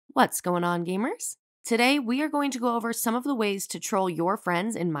What's going on, gamers? Today, we are going to go over some of the ways to troll your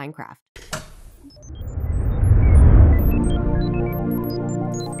friends in Minecraft.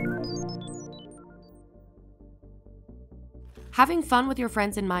 Having fun with your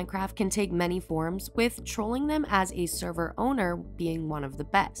friends in Minecraft can take many forms, with trolling them as a server owner being one of the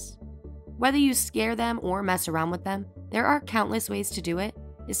best. Whether you scare them or mess around with them, there are countless ways to do it,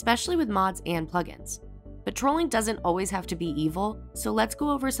 especially with mods and plugins. But trolling doesn't always have to be evil, so let's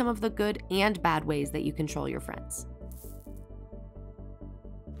go over some of the good and bad ways that you can troll your friends.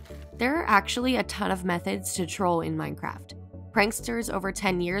 There are actually a ton of methods to troll in Minecraft. Pranksters over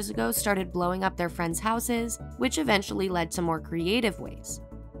 10 years ago started blowing up their friends' houses, which eventually led to more creative ways.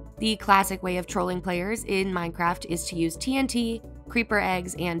 The classic way of trolling players in Minecraft is to use TNT, creeper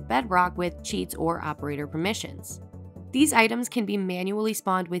eggs, and bedrock with cheats or operator permissions. These items can be manually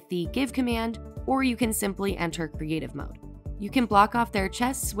spawned with the give command, or you can simply enter creative mode. You can block off their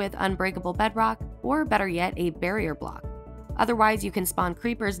chests with unbreakable bedrock, or better yet, a barrier block. Otherwise, you can spawn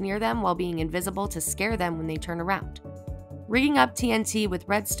creepers near them while being invisible to scare them when they turn around. Rigging up TNT with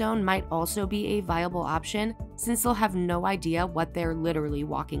redstone might also be a viable option, since they'll have no idea what they're literally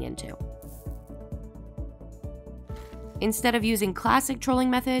walking into. Instead of using classic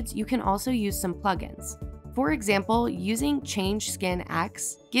trolling methods, you can also use some plugins. For example, using Change Skin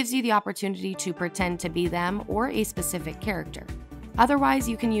X gives you the opportunity to pretend to be them or a specific character. Otherwise,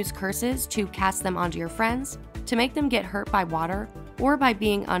 you can use curses to cast them onto your friends, to make them get hurt by water, or by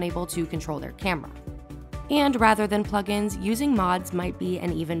being unable to control their camera. And rather than plugins, using mods might be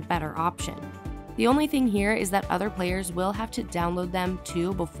an even better option. The only thing here is that other players will have to download them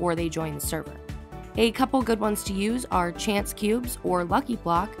too before they join the server. A couple good ones to use are Chance Cubes or Lucky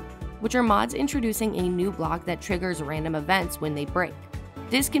Block, which are mods introducing a new block that triggers random events when they break.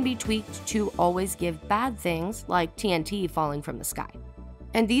 This can be tweaked to always give bad things, like TNT falling from the sky.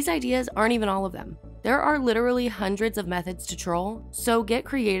 And these ideas aren't even all of them. There are literally hundreds of methods to troll, so get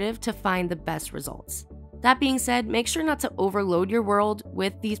creative to find the best results. That being said, make sure not to overload your world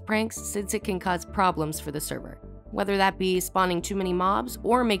with these pranks, since it can cause problems for the server, whether that be spawning too many mobs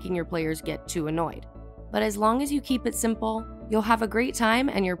or making your players get too annoyed. But as long as you keep it simple, you'll have a great time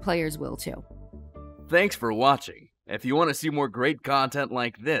and your players will too. Thanks for watching. If you want to see more great content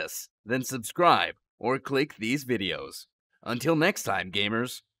like this, then subscribe or click these videos. Until next time,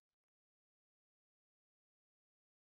 gamers.